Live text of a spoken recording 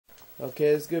Okay,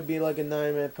 it's gonna be like a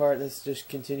 9-minute part. Let's just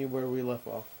continue where we left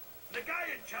off. The guy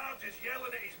in charge is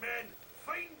yelling at his men,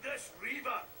 "Find this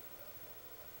Reaver!"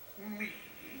 Me?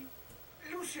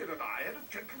 Lucian and I had a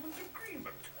gentleman's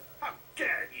agreement. How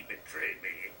dare he betray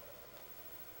me?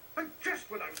 And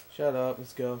just when I was... Shut up,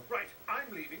 let's go. Right,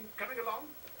 I'm leaving. Coming along?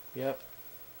 Yep.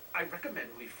 I recommend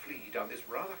we flee down this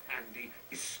rather handy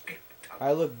escape tunnel.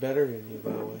 I look better than you,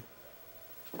 by the way.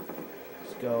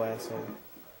 Let's go, asshole.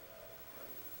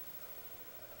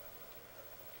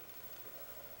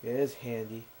 It is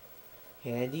handy.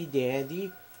 Handy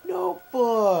dandy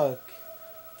notebook.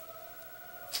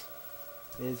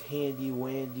 It is handy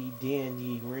wandy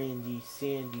dandy randy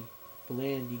sandy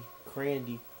blandy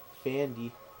crandy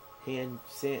fandy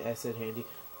I said handy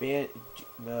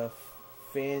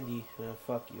fandy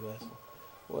fuck you asshole.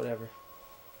 Whatever.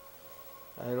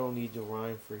 I don't need to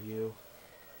rhyme for you.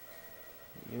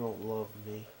 You don't love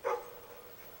me.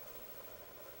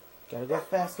 Gotta go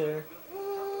faster.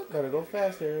 Gotta go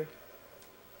faster.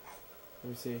 Let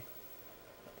me see.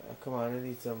 Come on, I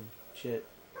need some shit.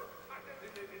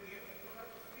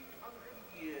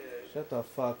 Shut the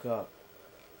fuck up.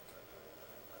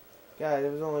 God,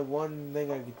 there was only one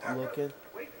thing I could look in.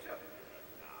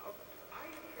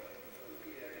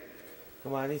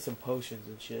 Come on, I need some potions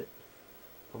and shit.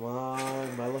 Come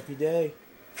on, my lucky day.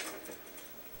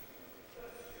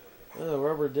 Oh,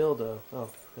 rubber dildo. Oh,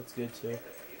 that's good too.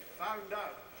 Found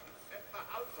out she set the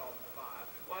house on fire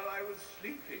while I was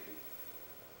sleeping.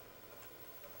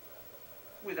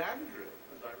 With Andrew,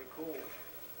 as I recall.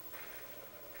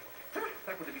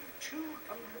 That would have been 200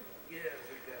 years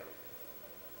ago.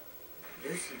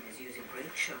 Lucian is using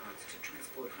great shards to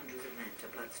transport hundreds of men to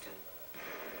Bloodstone.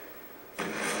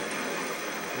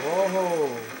 Whoa!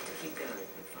 We'll have to keep going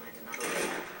and find another way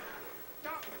out.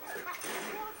 Now, was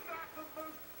that the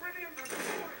most brilliant and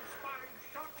awe-inspiring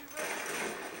shot you've ever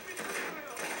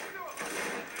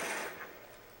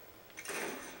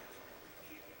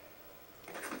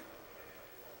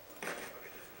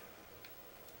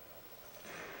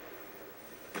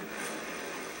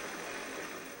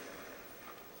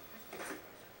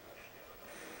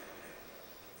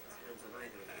Sounds of either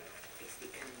of you. It's the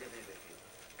end of everything.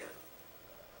 Go.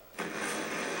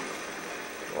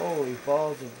 Holy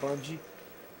balls of Bungie.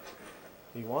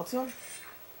 You want some?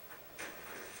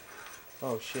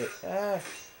 Oh shit. Ah.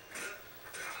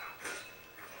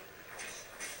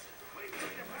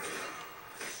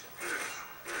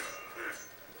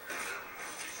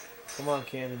 Come on,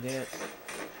 Cannon Dance.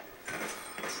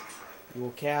 You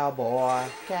a cowboy.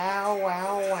 Cow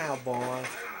wow wow boy.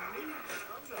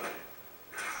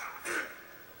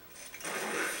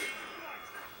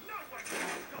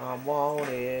 I'm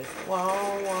wanted.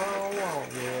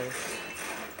 Wanted.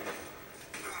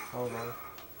 Hold on.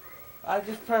 I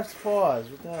just pressed pause.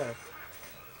 What the hell?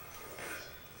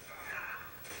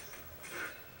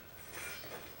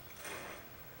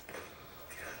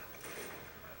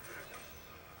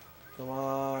 Come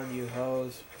on, you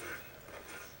hoes.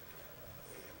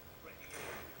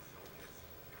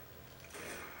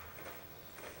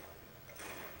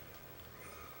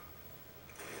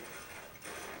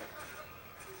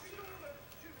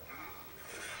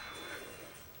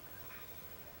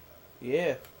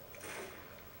 Yeah.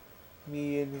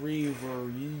 Me and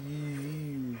Reaver.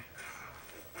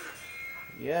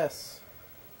 Yes.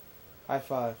 High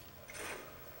five.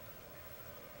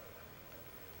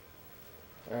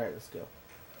 Alright, let's go.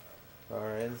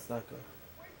 Alright, let's not go.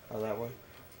 Oh, that way.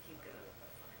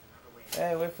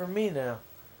 Hey, wait for me now.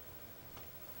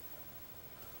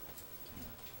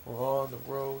 We're on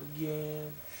the road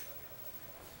again.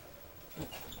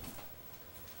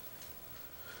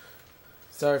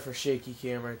 Sorry for shaky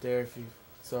cam right there if you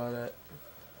saw that.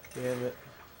 Damn it.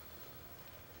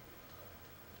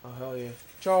 Oh, hell yeah.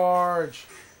 Charge!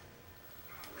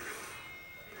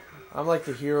 I'm like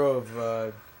the hero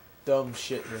of dumb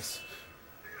shitness.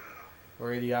 Or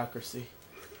idiocracy.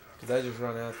 Because I just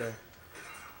run out there.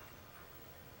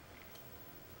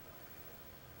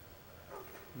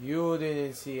 You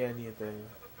didn't see anything.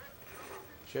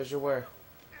 Treasure where?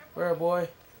 Where, boy?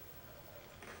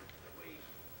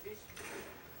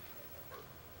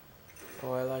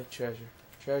 Oh, I like treasure.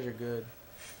 Treasure good.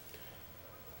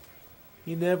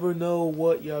 You never know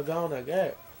what you're gonna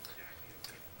get.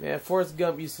 Man, Forrest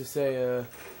Gump used to say,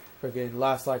 freaking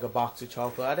life's like a box of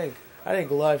chocolate. I think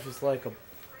life is like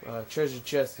a treasure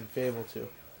chest in Fable 2.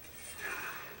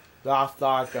 Life's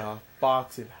like a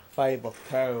box in Fable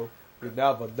 2. You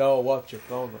never know what you're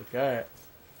gonna get.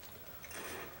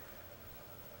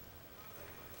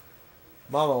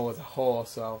 Mama was a whore,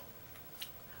 so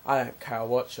I don't care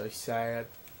what she said.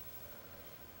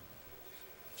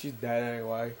 She's dead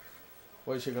anyway.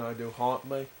 What's she gonna do? Haunt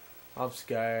me? I'm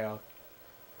scared.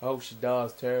 I hope she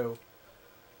does too.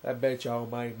 I bet y'all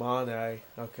make money.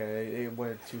 Okay, it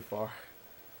went too far.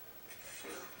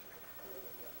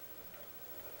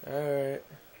 Alright.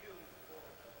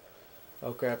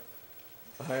 Oh crap.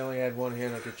 I only had one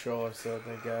hand on controller, so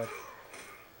thank God.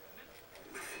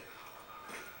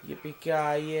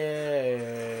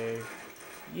 Yippee-ki-yay!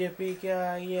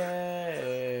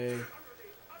 Yippee-ki-yay!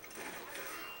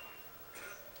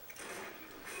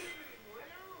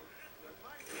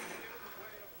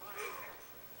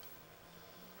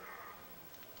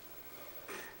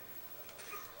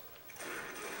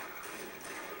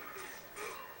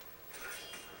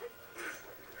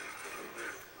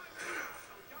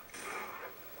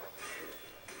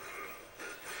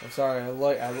 I'm sorry, I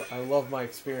love my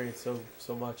experience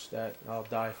so much that I'll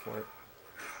die for it.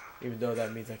 Even though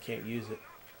that means I can't use it.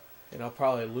 And I'll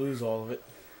probably lose all of it.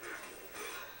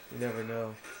 You never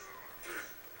know.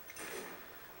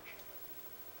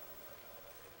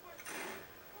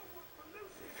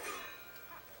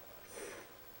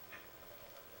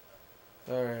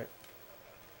 Alright.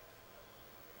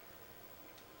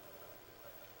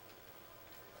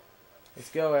 Let's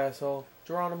go, asshole.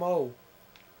 Geronimo!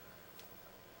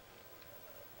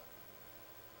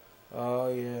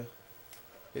 Oh, yeah.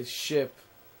 His ship.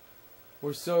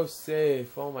 We're so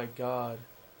safe. Oh, my God.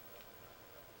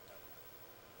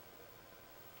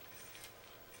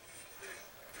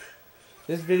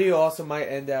 This video also might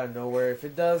end out of nowhere. If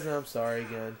it does, then I'm sorry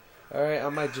again. Alright, I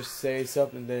might just say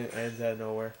something, then it ends out of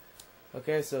nowhere.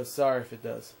 Okay, so sorry if it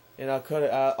does. And I'll cut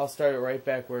it. I'll start it right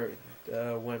back where it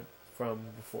went from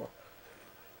before.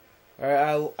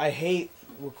 Alright, I hate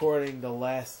recording the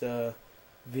last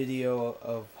video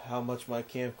of how much my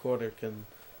camcorder can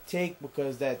take,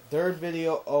 because that third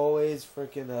video always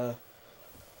freaking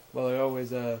well, it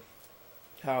always how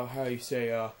you say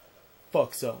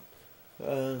fucks up.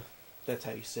 That's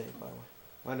how you say it, by the way.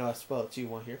 I know I spelled it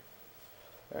G1 here.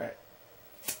 Alright.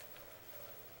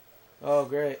 Oh,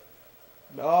 great.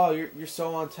 Oh, you're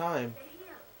so on time.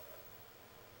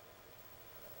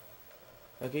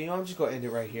 Okay, you know, I'm just gonna end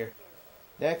it right here.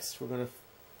 Next, we're gonna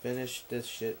finish this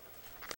shit.